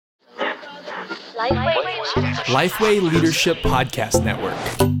Lifeway Leadership Podcast Network.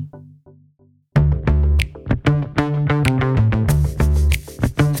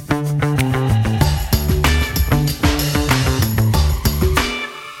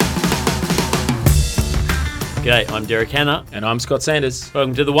 G'day, I'm Derek Hanna. And I'm Scott Sanders.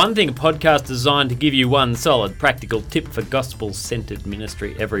 Welcome to The One Thing, a podcast designed to give you one solid, practical tip for gospel-centered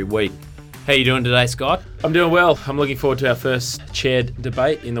ministry every week. How you doing today, Scott? I'm doing well. I'm looking forward to our first chaired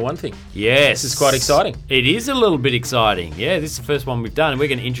debate in The One Thing. Yes. This is quite exciting. It is a little bit exciting. Yeah, this is the first one we've done. And we're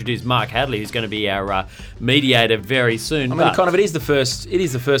going to introduce Mark Hadley, who's going to be our mediator very soon. I mean, it is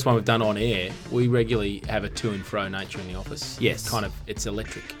the first one we've done on air. We regularly have a to and fro nature in the office. Yes. It's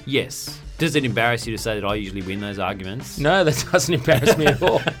electric. Yes. Does it embarrass you to say that I usually win those arguments? No, that doesn't embarrass me at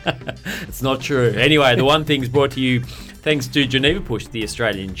all. It's not true. Anyway, The One Thing is brought to you thanks to Geneva Push, the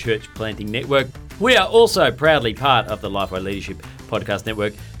Australian Church Planting Network. We are also proudly part of the Lifeway Leadership Podcast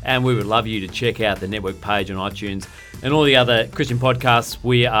Network, and we would love you to check out the network page on iTunes and all the other Christian podcasts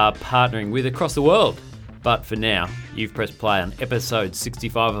we are partnering with across the world. But for now, you've pressed play on episode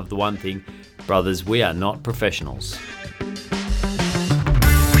 65 of The One Thing. Brothers, we are not professionals.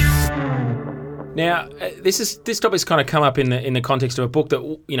 Now, this topic's kind of come up in the context of a book that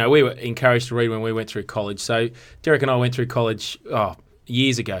we were encouraged to read when we went through college. So Derek and I went through college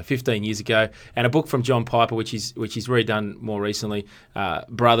years ago, 15 years ago, and a book from John Piper, which is redone more recently,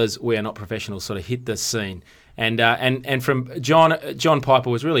 Brothers, We Are Not Professionals, sort of hit the scene. And from John Piper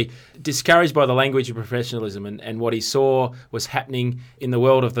was really discouraged by the language of professionalism and what he saw was happening in the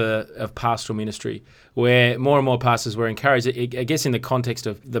world of pastoral ministry, where more and more pastors were encouraged, I guess in the context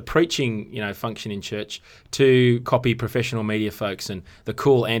of the preaching function in church, to copy professional media folks and the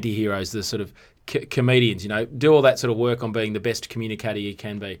cool anti-heroes, the sort of comedians, do all that sort of work on being the best communicator you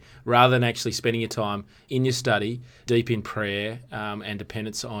can be, rather than actually spending your time in your study, deep in prayer and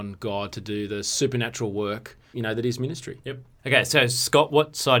dependence on God to do the supernatural work that is ministry. Yep. Okay, so Scott,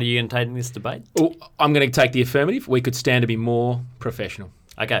 what side are you going to take in this debate? Oh, I'm going to take the affirmative. We could stand to be more professional.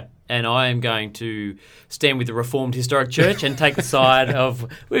 Okay, and I am going to stand with the Reformed Historic Church and take the side of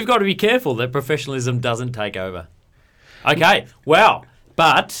we've got to be careful that professionalism doesn't take over. Okay, well,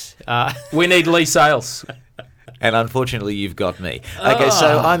 but we need Lee Sales. And unfortunately, you've got me. Okay,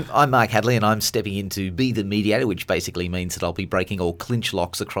 so I'm Mark Hadley, and I'm stepping in to be the mediator, which basically means that I'll be breaking all clinch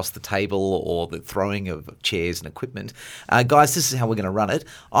locks across the table or the throwing of chairs and equipment. Guys, this is how we're going to run it.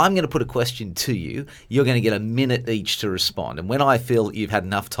 I'm going to put a question to you. You're going to get a minute each to respond. And when I feel you've had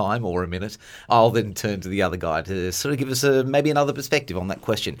enough time, or a minute, I'll then turn to the other guy to sort of give us maybe another perspective on that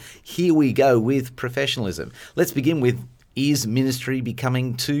question. Here we go with professionalism. Let's begin with, is ministry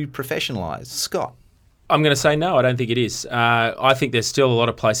becoming too professionalised? Scott? I'm going to say no, I don't think it is. I think there's still a lot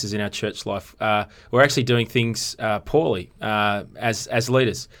of places in our church life we're actually doing things poorly as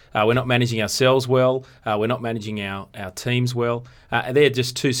leaders. We're not managing ourselves well. We're not managing our teams well. They're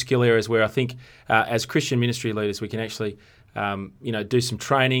just two skill areas where I think as Christian ministry leaders we can actually do some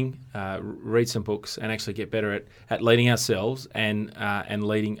training, read some books, and actually get better at leading ourselves and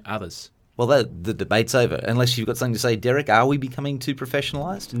leading others. Well, the debate's over. Unless you've got something to say, Derek, are we becoming too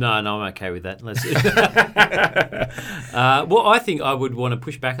professionalised? No, I'm okay with that. Well, I think I would want to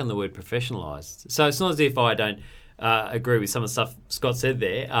push back on the word professionalised. So it's not as if I don't agree with some of the stuff Scott said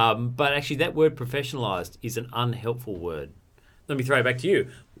there, but actually that word professionalised is an unhelpful word. Let me throw it back to you.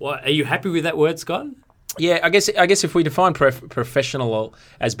 Are you happy with that word, Scott? Yeah, I guess if we define professional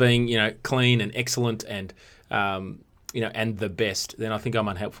as being clean and excellent and and the best, then I think I'm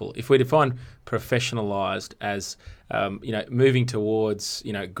unhelpful. If we define professionalised as, moving towards,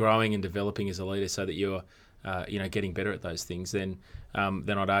 growing and developing as a leader so that you're, getting better at those things, then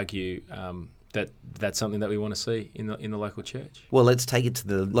I'd argue that's something that we want to see in the local church. Well, let's take it to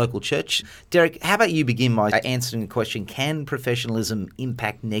the local church. Derek, how about you begin by answering the question, can professionalism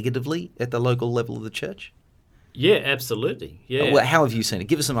impact negatively at the local level of the church? Yeah, absolutely. Yeah. Well, how have you seen it?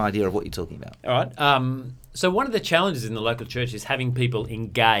 Give us some idea of what you're talking about. All right. So one of the challenges in the local church is having people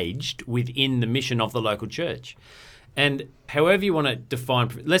engaged within the mission of the local church. And however you want to define,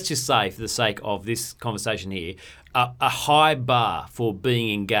 let's just say for the sake of this conversation here, a high bar for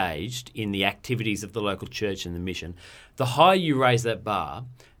being engaged in the activities of the local church and the mission. The higher you raise that bar,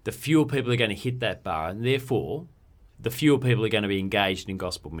 the fewer people are going to hit that bar, and therefore the fewer people are going to be engaged in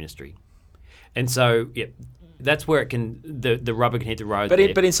gospel ministry. And so, that's where the rubber can hit the road. But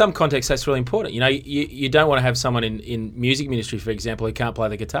in some contexts, that's really important. You don't want to have someone in music ministry, for example, who can't play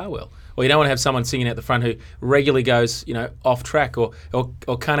the guitar well, or you don't want to have someone singing at the front who regularly goes, off track, or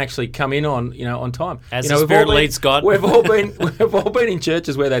can't actually come in on time. As the Spirit leads, Scott. We've all been in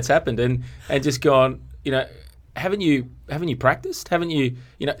churches where that's happened, and just gone. Haven't you you practiced? Haven't you,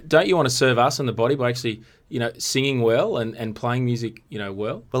 don't you want to serve us and the body by actually, singing well and playing music,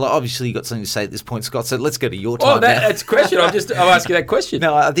 well? Well, obviously you've got something to say at this point, Scott, so let's go to your time now. That's a question. I'll ask you that question.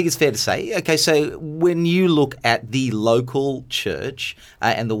 No, I think it's fair to say. Okay, so when you look at the local church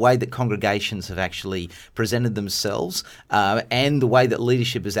and the way that congregations have actually presented themselves and the way that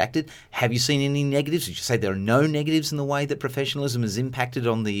leadership has acted, have you seen any negatives? Would you say there are no negatives in the way that professionalism has impacted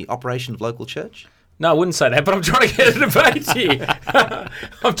on the operation of local church? No, I wouldn't say that, but I'm trying to get a debate here.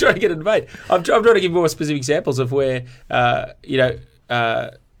 I'm trying to get a debate. I'm trying to give more specific examples of where, where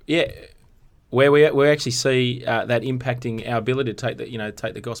we actually see that impacting our ability to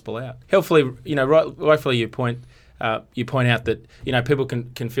take the gospel out. Helpfully, rightfully you point out that people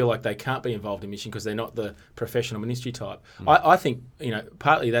can feel like they can't be involved in mission because they're not the professional ministry type. I think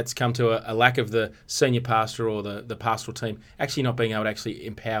partly that's come to a lack of the senior pastor or the pastoral team actually not being able to actually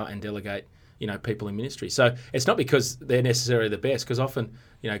empower and delegate people in ministry. So it's not because they're necessarily the best, because often,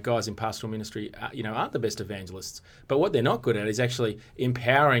 guys in pastoral ministry, aren't the best evangelists. But what they're not good at is actually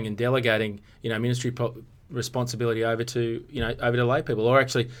empowering and delegating, ministry responsibility over to lay people, or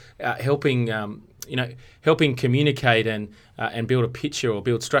actually helping communicate and build a picture or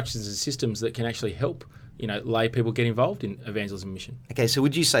build structures and systems that can actually help lay people get involved in evangelism mission. Okay, so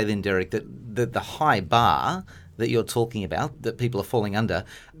would you say then, Derek, that the high bar that you're talking about, that people are falling under,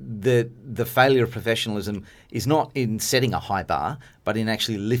 the failure of professionalism is not in setting a high bar, but in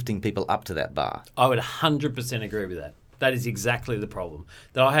actually lifting people up to that bar? I would 100% agree with that. That is exactly the problem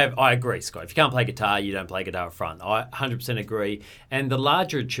that I have. I agree, Scott. If you can't play guitar, you don't play guitar up front. I 100% agree. And the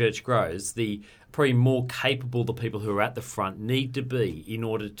larger a church grows, the probably more capable the people who are at the front need to be in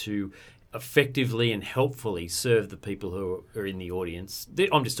order to effectively and helpfully serve the people who are in the audience.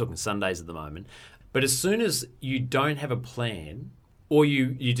 I'm just talking Sundays at the moment. But as soon as you don't have a plan, or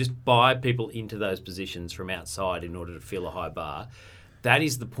you just buy people into those positions from outside in order to fill a high bar, that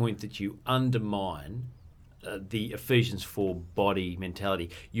is the point that you undermine the Ephesians 4 body mentality.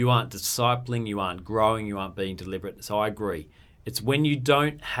 You aren't discipling, you aren't growing, you aren't being deliberate. So I agree. It's when you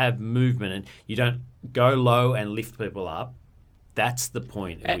don't have movement and you don't go low and lift people up, that's the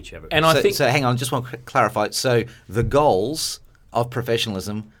point at which you have it. And I think... So hang on, just want to clarify. So the goals of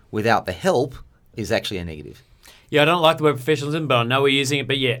professionalism without the help is actually a negative. Yeah, I don't like the word professionalism, but I know we're using it.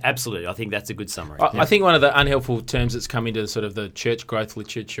 But yeah, absolutely. I think that's a good summary. I think one of the unhelpful terms that's come into sort of the church growth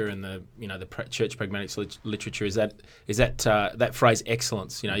literature and the church pragmatics literature is that phrase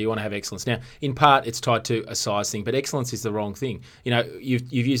excellence. You want to have excellence. Now, in part, it's tied to a size thing, but excellence is the wrong thing.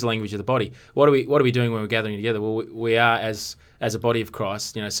 You've used the language of the body. What are we doing when we're gathering together? Well, we are as a body of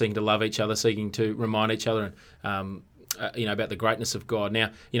Christ. Seeking to love each other, seeking to remind each other and about the greatness of God.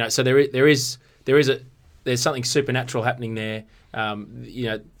 Now, so there's something supernatural happening there.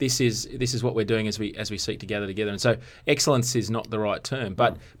 This is what we're doing as we seek to gather together. And so excellence is not the right term,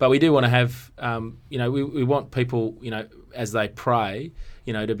 but we do want to have we want people as they pray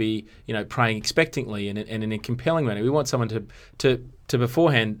to be praying expectantly and in a compelling manner. We want someone to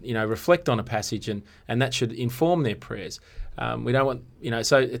beforehand reflect on a passage and that should inform their prayers. We don't want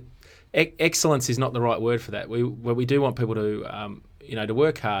excellence is not the right word for that. We do want people to to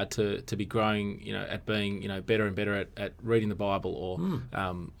work hard to be growing, at being, better and better at reading the Bible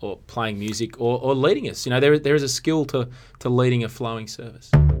or playing music or leading us. There is a skill to leading a flowing service.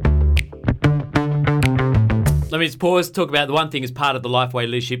 Let me just pause, talk about the one thing as part of the Lifeway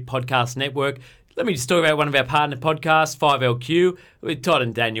Leadership Podcast Network. Let me just talk about one of our partner podcasts, 5LQ, with Todd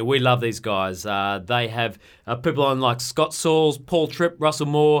and Daniel. We love these guys. They have people on like Scott Sauls, Paul Tripp, Russell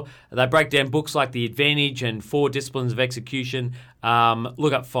Moore. They break down books like The Advantage and 4 Disciplines of Execution.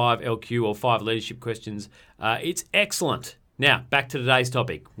 Look up 5LQ or 5 Leadership Questions. It's excellent. Now, back to today's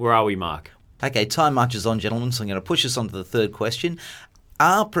topic. Where are we, Mark? Okay, time marches on, gentlemen, so I'm going to push us on to the third question.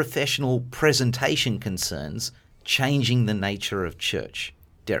 Are professional presentation concerns changing the nature of church?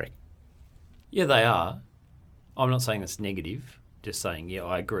 Derek? Yeah, they are. I'm not saying that's negative, just saying, yeah,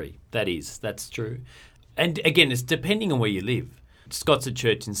 I agree. That's true. And again, it's depending on where you live. Scott's at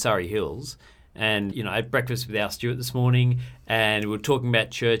church in Surrey Hills, and, I had breakfast with our steward this morning, and we were talking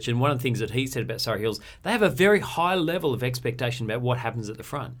about church, and one of the things that he said about Surrey Hills, they have a very high level of expectation about what happens at the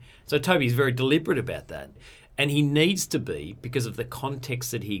front. So Toby's very deliberate about that, and he needs to be because of the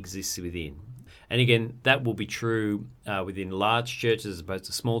context that he exists within. And again, that will be true within large churches as opposed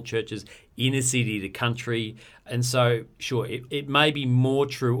to small churches, inner city to country. And so, sure, it may be more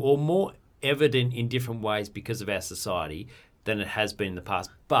true or more evident in different ways because of our society than it has been in the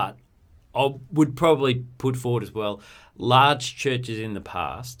past. But I would probably put forward as well, large churches in the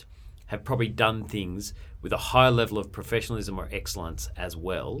past have probably done things with a high level of professionalism or excellence as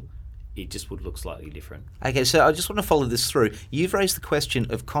well, it just would look slightly different. Okay, so I just want to follow this through. You've raised the question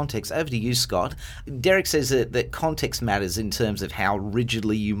of context. Over to you, Scott. Derek says that context matters in terms of how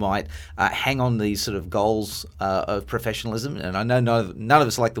rigidly you might hang on these sort of goals of professionalism. And I know none of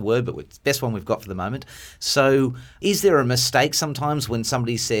us like the word, but it's the best one we've got for the moment. So is there a mistake sometimes when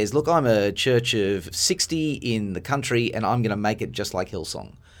somebody says, look, I'm a church of 60 in the country and I'm going to make it just like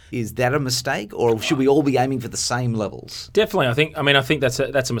Hillsong? Is that a mistake, or should we all be aiming for the same levels? Definitely, I think that's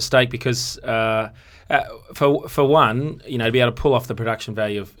a mistake because for one, to be able to pull off the production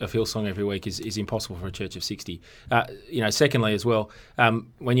value of Hillsong every week is impossible for a church of 60. Secondly, as well,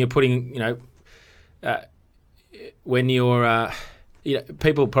 when you're putting, when you're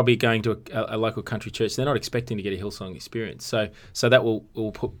people probably going to a local country church, they're not expecting to get a Hillsong experience. So that will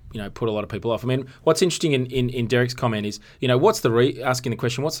put a lot of people off. I mean, what's interesting in Derek's comment is, asking the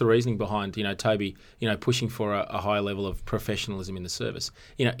question, what's the reasoning behind, Toby, pushing for a higher level of professionalism in the service?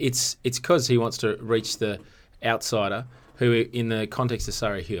 It's because he wants to reach the outsider who, in the context of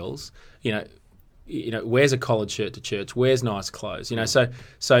Surrey Hills, wears a collared shirt to church, wears nice clothes.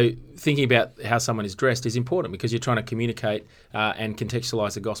 So thinking about how someone is dressed is important because you're trying to communicate and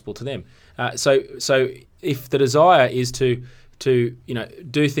contextualise the gospel to them. So if the desire is to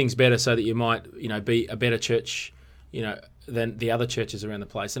do things better so that you might be a better church than the other churches around the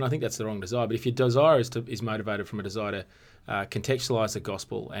place, then I think that's the wrong desire. But if your desire is motivated from a desire to contextualise the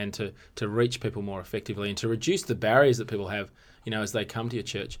gospel and to reach people more effectively and to reduce the barriers that people have, as they come to your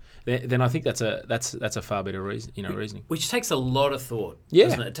church, then I think that's a far better reasoning. Which takes a lot of thought, yeah,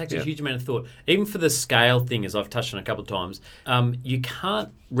 doesn't it? It takes a huge amount of thought. Even for the scale thing, as I've touched on a couple of times, you can't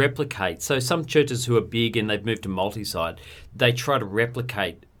replicate. So some churches who are big and they've moved to multi-site, they try to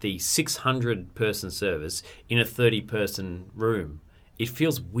replicate the 600-person service in a 30-person room. It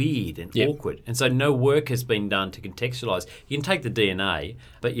feels weird and awkward. And so no work has been done to contextualise. You can take the DNA,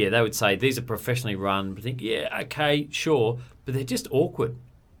 but they would say these are professionally run. But think, okay, sure, but they're just awkward.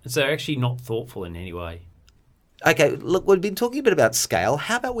 And so they're actually not thoughtful in any way. Okay, look, we've been talking a bit about scale.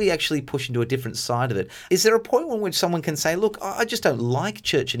 How about we actually push into a different side of it? Is there a point in which someone can say, look, I just don't like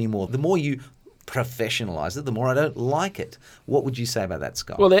church anymore? The more you professionalise it, the more I don't like it. What would you say about that,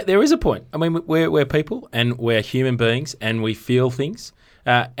 Scott? Well, there is a point. I mean, we're people and we're human beings and we feel things.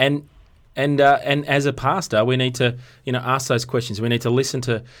 And as a pastor, we need to ask those questions. We need to listen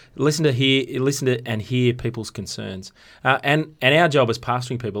to and hear people's concerns. And our job as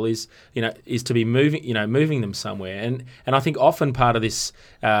pastoring people is to be moving them somewhere. And I think often part of this.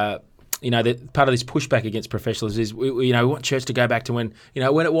 Part of this pushback against professionalism is we want church to go back to when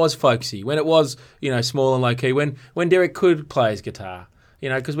it was folksy, when it was small and low key, when Derek could play his guitar,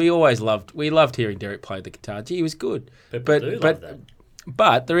 because we loved hearing Derek play the guitar. Gee, he was good.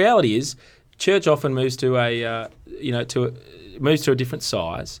 But the reality is, church often moves to a different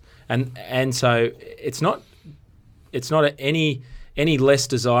size, and so it's not any less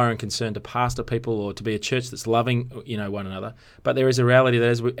desire and concern to pastor people or to be a church that's loving one another. But there is a reality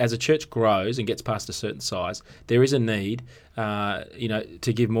that as a church grows and gets past a certain size, there is a need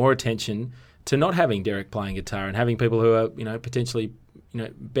to give more attention to not having Derek playing guitar and having people who are potentially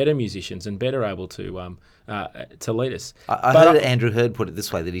better musicians and better able to lead us. I heard Andrew Hurd put it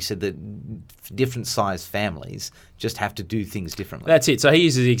this way, that he said that different sized families just have to do things differently. That's it. So he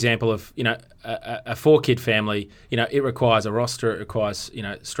uses the example of a 4-kid family. It requires a roster. It requires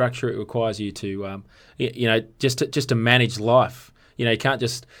structure. It requires you to just to manage life. You can't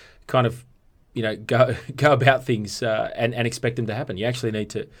just kind of go about things and expect them to happen. You actually need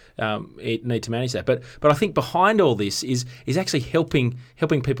to manage that. But I think behind all this is actually helping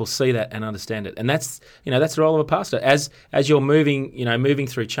people see that and understand it. And that's the role of a pastor. As you're moving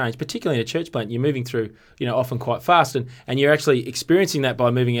through change, particularly in a church plant, you're moving through often quite fast, and you're actually experiencing that by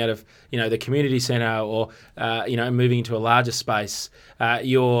moving out of the community centre or moving into a larger space.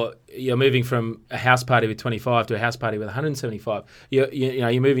 You're moving from a house party with 25 to a house party with 175.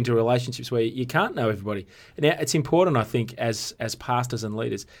 You're moving to relationships where you can't know everybody. Now, it's important, I think, as pastors and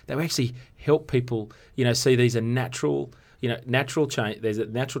leaders, that we actually help people, see these are natural change. There's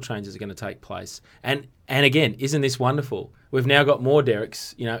natural changes are going to take place. And again, isn't this wonderful? We've now got more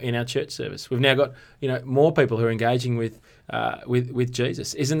Dereks, in our church service. We've now got, more people who are engaging with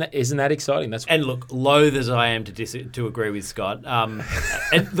Jesus. Isn't that exciting? And look, loath as I am to agree with Scott,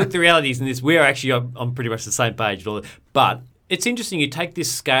 and look, the reality is in this, we're actually on pretty much the same page. But it's interesting. You take this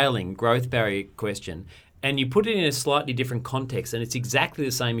scaling growth barrier question and you put it in a slightly different context, and it's exactly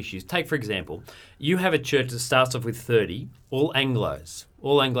the same issues. Take, for example, you have a church that starts off with 30, all Anglos,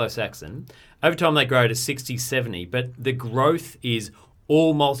 all Anglo-Saxon. Over time, they grow to 60, 70, but the growth is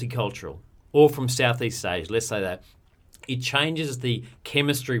all multicultural, all from Southeast Asia, let's say that. it changes the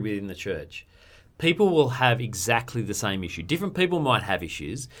chemistry within the church. People will have exactly the same issue. Different people might have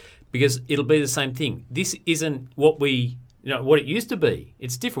issues because it'll be the same thing. This isn't what what it used to be.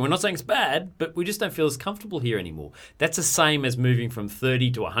 It's different. We're not saying it's bad, but we just don't feel as comfortable here anymore. That's the same as moving from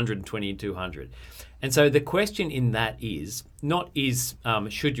 30 to 120 and 200. And so the question in that is not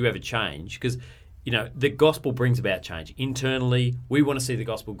should you ever change? Because, the gospel brings about change. Internally, we want to see the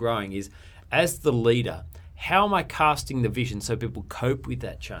gospel growing. Is as the leader, how am I casting the vision so people cope with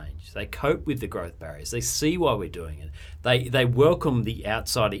that change? They cope with the growth barriers. They see why we're doing it. They welcome the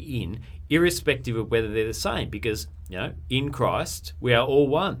outsider in, irrespective of whether they're the same, because in Christ we are all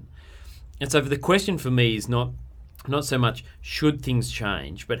one. And so the question for me is not so much should things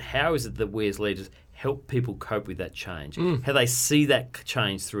change, but how is it that we as leaders help people cope with that change? How they see that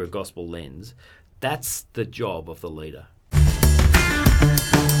change through a gospel lens. That's the job of the leader.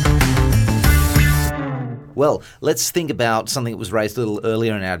 Well, let's think about something that was raised a little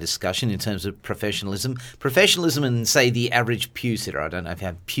earlier in our discussion in terms of professionalism. Professionalism and, say, the average pew sitter. I don't know if you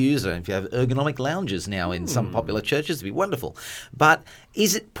have pews or if you have ergonomic lounges now in some popular churches. It'd be wonderful. But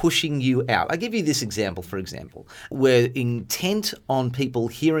is it pushing you out? I'll give you this example, for example. We're intent on people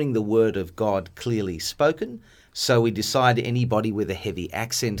hearing the word of God clearly spoken, so we decide anybody with a heavy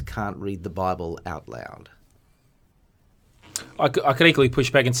accent can't read the Bible out loud. I could equally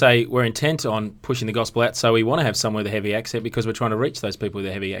push back and say we're intent on pushing the gospel out, so we want to have someone with a heavy accent because we're trying to reach those people with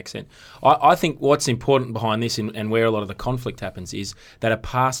a heavy accent. I think what's important behind this and where a lot of the conflict happens is that a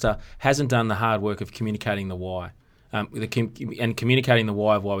pastor hasn't done the hard work of communicating the why. And communicating the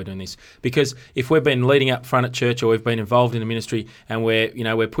why of why we're doing this. Because if we've been leading up front at church or we've been involved in a ministry and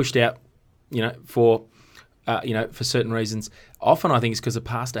we're pushed out, for certain reasons, often I think it's because the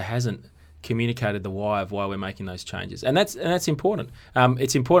pastor hasn't communicated the why of why we're making those changes, and that's important.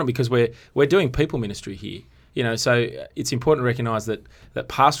 It's important because we're doing people ministry here, so it's important to recognise that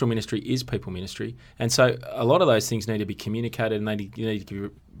pastoral ministry is people ministry, and so a lot of those things need to be communicated, and they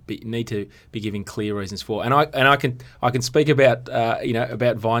need to be giving clear reasons for. And I can speak about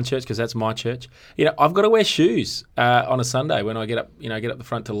about Vine Church because that's my church. I've got to wear shoes on a Sunday when I get up the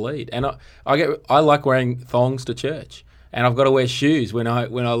front to lead, and I like wearing thongs to church. And I've got to wear shoes when I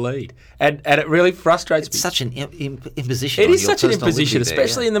lead, and it really frustrates me. It's such an imposition. It on is your such an personal imposition, liberty there,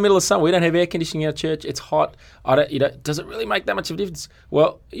 especially in the middle of summer. We don't have air conditioning in our church. It's hot. Does it really make that much of a difference?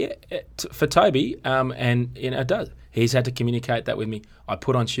 Well, yeah, for Toby, and it does. He's had to communicate that with me. I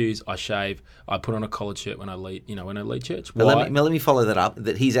put on shoes, I shave, I put on a collared shirt when I lead. When I lead church. But let me follow that up.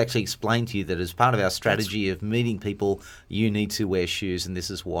 That he's actually explained to you that as part of our strategy of meeting people, you need to wear shoes, and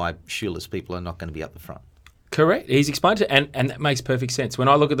this is why shoeless people are not going to be up the front. Correct. He's explained it, and that makes perfect sense. When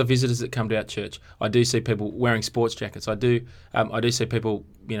I look at the visitors that come to our church, I do see people wearing sports jackets. I do see people,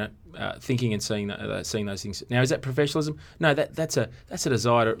 thinking and seeing those things. Now, is that professionalism? No, that's a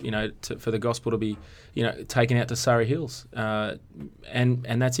desire, for the gospel to be, taken out to Surrey Hills, and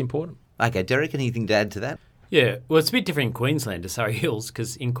that's important. Okay, Derek, anything to add to that? Yeah, well, it's a bit different in Queensland to Surrey Hills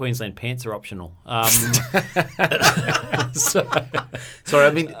because in Queensland pants are optional.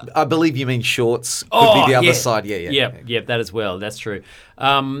 Sorry, I believe you mean shorts could be the other side. Yeah, that as well. That's true.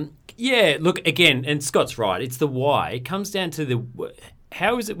 Look, again, and Scott's right. It's the why. It comes down to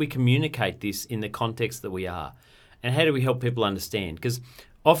how is it we communicate this in the context that we are, and how do we help people understand? Because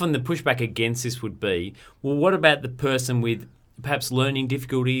often the pushback against this would be, well, what about the person with perhaps learning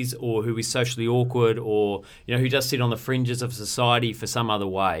difficulties or who is socially awkward or who does sit on the fringes of society for some other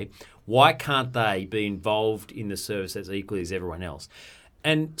way? Why can't they be involved in the service as equally as everyone else?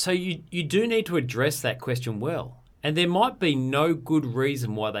 And so you do need to address that question well. And there might be no good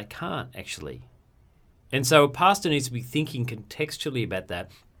reason why they can't, actually. And so a pastor needs to be thinking contextually about that,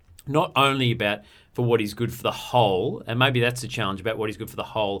 not only about for what is good for the whole, and maybe that's the challenge, about what is good for the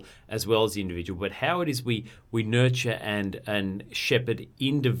whole as well as the individual, but how it is we nurture and shepherd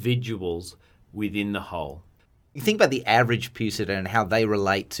individuals within the whole. You think about the average pew sitter and how they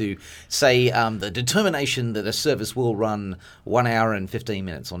relate to, say, the determination that a service will run 1 hour and 15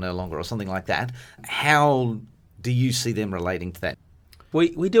 minutes or no longer or something like that. How do you see them relating to that?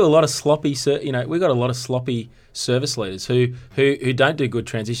 We do a lot of sloppy, we've got a lot of sloppy service leaders who don't do good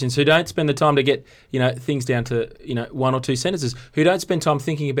transitions, who don't spend the time to get, things down to, 1 or 2 sentences, who don't spend time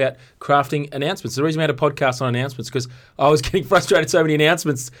thinking about crafting announcements. The reason we had a podcast on announcements because I was getting frustrated so many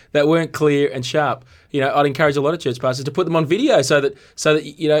announcements that weren't clear and sharp. I'd encourage a lot of church pastors to put them on video so that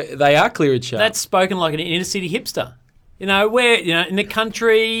they are clear and sharp. That's spoken like an inner city hipster. where, in the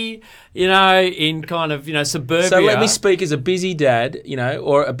country, in kind of, suburbia. So let me speak as a busy dad,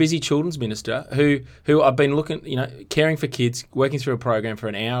 or a busy children's minister who I've been looking, caring for kids, working through a program for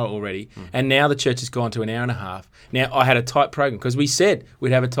an hour already, and now the church has gone to an hour and a half. Now, I had a tight program because we said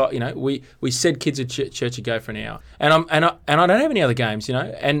we'd have a tight, we said kids at church would go for an hour, and I don't have any other games,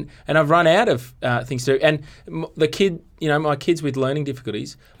 and I've run out of things to do, and the kid. My kids with learning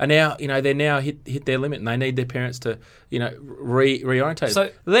difficulties are now, they're now hit their limit and they need their parents to, reorientate. So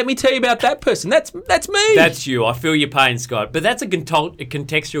let me tell you about that person. That's me. That's you. I feel your pain, Scott. But that's a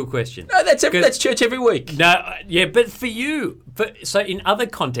contextual question. No, that's church every week. No, yeah, but for you, so in other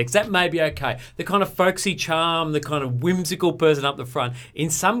contexts, that may be okay. The kind of folksy charm, the kind of whimsical person up the front,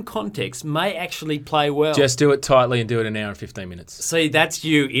 in some contexts, may actually play well. Just do it tightly and do it in an hour and 15 minutes. See, that's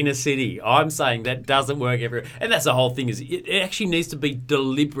you, inner city. I'm saying that doesn't work everywhere. And that's the whole thing. It actually needs to be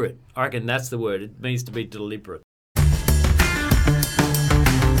deliberate. I reckon that's the word. It needs to be deliberate.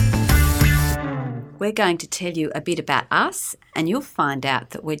 We're going to tell you a bit about us, and you'll find out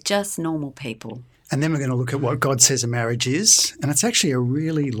that we're just normal people. And then we're going to look at what God says a marriage is. And it's actually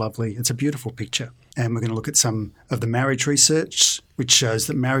it's a beautiful picture. And we're going to look at some of the marriage research, which shows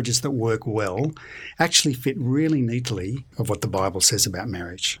that marriages that work well actually fit really neatly of what the Bible says about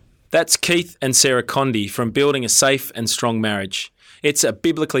marriage. That's Keith and Sarah Condy from Building a Safe and Strong Marriage. It's a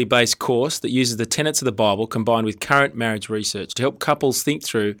biblically based course that uses the tenets of the Bible combined with current marriage research to help couples think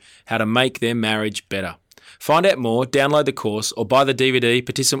through how to make their marriage better. Find out more, download the course, or buy the DVD,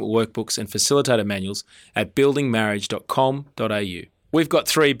 participant workbooks and facilitator manuals at buildingmarriage.com.au. We've got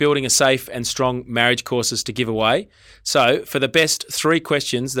 3 Building a Safe and Strong Marriage courses to give away. So for the best 3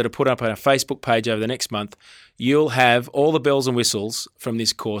 questions that are put up on our Facebook page over the next month, you'll have all the bells and whistles from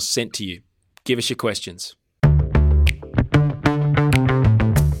this course sent to you. Give us your questions.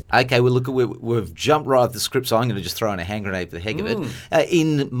 Okay, we've jumped right off the script, so I'm going to just throw in a hand grenade for the heck of it.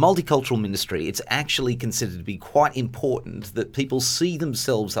 In multicultural ministry, it's actually considered to be quite important that people see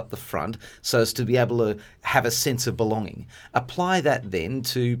themselves up the front so as to be able to have a sense of belonging. Apply that then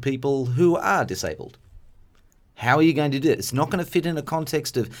to people who are disabled. How are you going to do it? It's not going to fit in a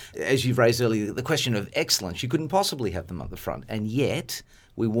context of, as you've raised earlier, the question of excellence. You couldn't possibly have them up the front, and yet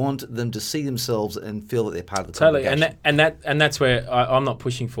we want them to see themselves and feel that they're part of the congregation. And that's where I'm not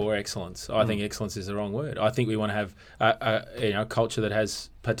pushing for excellence. I think excellence is the wrong word. I think we want to have a culture that has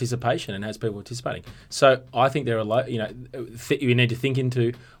participation and has people participating. So I think there are we need to think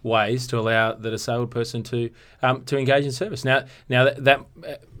into ways to allow the disabled person to engage in service. Now that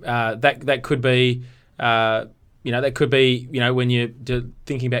could be. That could be, when you're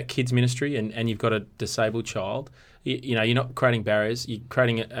thinking about kids ministry and you've got a disabled child, you're not creating barriers, you're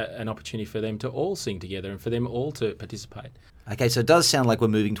creating an opportunity for them to all sing together and for them all to participate. Okay, so it does sound like we're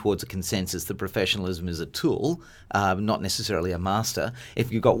moving towards a consensus that professionalism is a tool, not necessarily a master.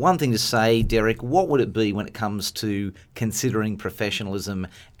 If you've got one thing to say, Derek, what would it be when it comes to considering professionalism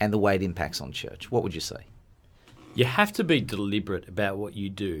and the way it impacts on church? What would you say? You have to be deliberate about what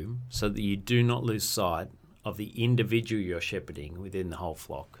you do so that you do not lose sight of the individual you're shepherding within the whole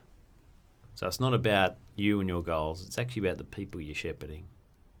flock. So it's not about you and your goals, it's actually about the people you're shepherding.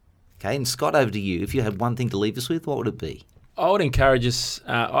 Okay, and Scott, over to you. If you had one thing to leave us with, what would it be? I would encourage us,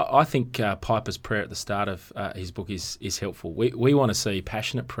 I think Piper's prayer at the start of his book is helpful. We want to see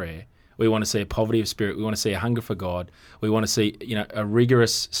passionate prayer. We want to see a poverty of spirit. We want to see a hunger for God. We want to see, a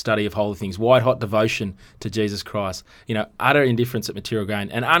rigorous study of holy things, white-hot devotion to Jesus Christ, utter indifference at material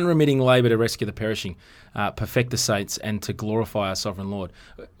gain, and unremitting labour to rescue the perishing, perfect the saints, and to glorify our sovereign Lord.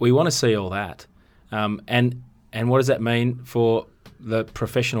 We want to see all that. And what does that mean for the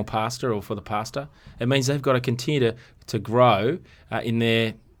professional pastor or for the pastor? It means they've got to continue to grow in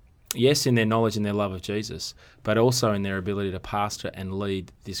their knowledge and their love of Jesus, but also in their ability to pastor and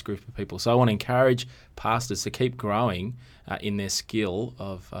lead this group of people. So I want to encourage pastors to keep growing in their skill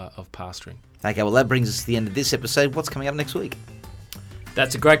of pastoring. Okay, well, that brings us to the end of this episode. What's coming up next week?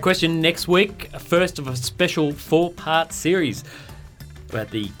 That's a great question. Next week, first of a special 4-part series about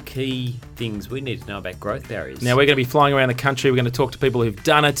the key things we need to know about growth barriers. Now, we're going to be flying around the country. We're going to talk to people who've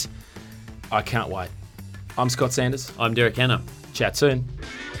done it. I can't wait. I'm Scott Sanders. I'm Derek Hanna. Chat soon.